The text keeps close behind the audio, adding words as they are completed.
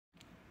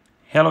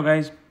Hello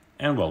guys,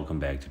 and welcome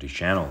back to this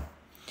channel,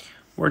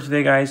 where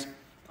today guys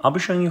I'll be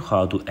showing you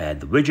how to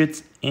add the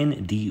widgets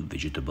in the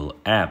Widgetable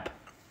app.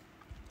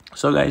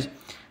 So guys,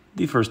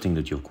 the first thing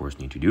that you of course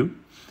need to do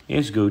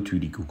is go to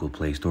the Google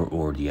Play Store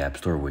or the App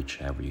Store,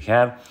 whichever you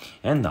have,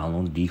 and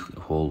download the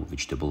whole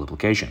Widgetable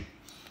application.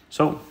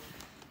 So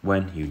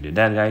when you did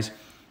that guys,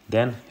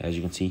 then as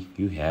you can see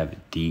you have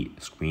the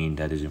screen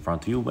that is in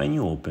front of you when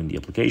you open the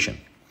application.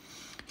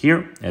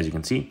 Here, as you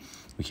can see,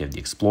 we have the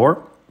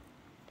Explore,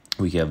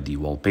 we have the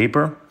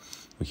wallpaper,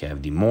 we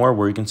have the more,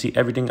 where you can see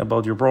everything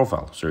about your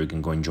profile. So you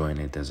can go and join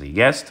it as a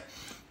guest,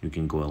 you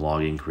can go and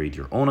log in, create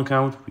your own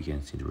account, we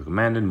can see the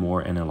recommended,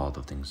 more, and a lot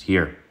of things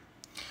here.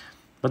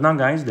 But now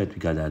guys that we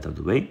got that out of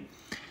the way,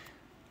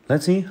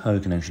 let's see how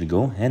you can actually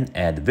go and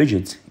add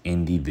widgets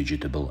in the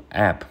Widgetable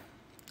app.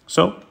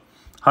 So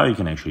how you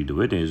can actually do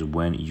it is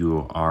when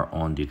you are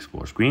on the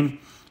Explore screen,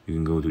 you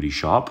can go to the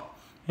shop,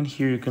 and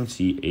here you can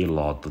see a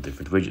lot of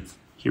different widgets.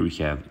 Here we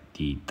have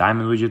the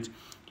diamond widgets,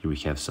 here we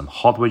have some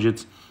hot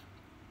widgets,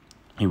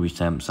 here we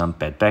have some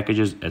pet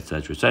packages,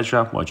 etc,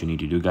 etc. What you need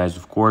to do guys,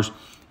 of course,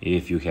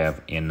 if you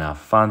have enough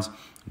funds,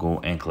 go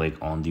and click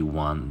on the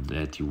one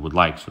that you would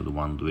like, so the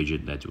one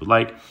widget that you would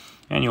like,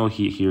 and you'll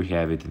here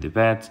have it in the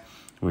pets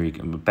where you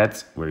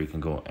can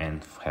go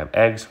and have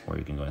eggs, where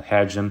you can go and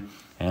hatch them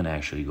and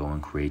actually go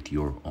and create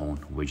your own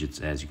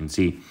widgets, as you can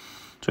see.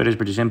 So it is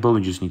pretty simple.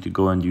 You just need to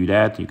go and do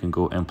that. You can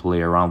go and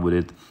play around with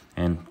it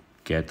and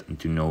get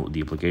to know the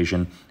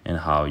application and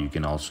how you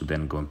can also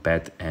then go and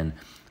pet and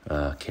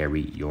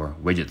carry your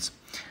widgets.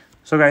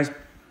 So guys,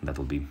 that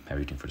will be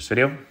everything for this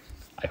video.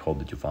 I hope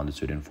that you found this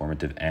video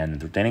informative and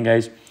entertaining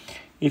guys.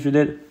 If you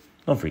did,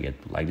 don't forget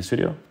to like this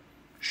video,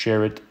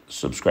 share it,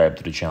 subscribe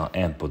to the channel,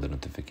 and put the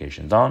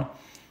notifications on,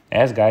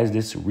 as guys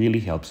this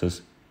really helps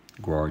us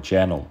grow our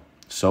channel.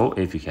 So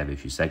if you have a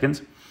few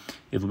seconds,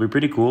 it will be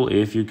pretty cool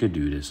if you could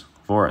do this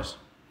for us.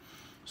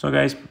 So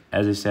guys,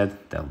 as I said,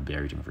 that will be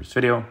everything for this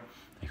video.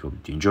 I hope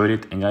that you enjoyed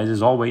it, and guys,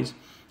 as always,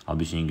 I'll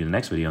be seeing you in the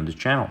next video on this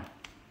channel.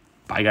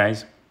 Bye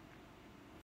guys.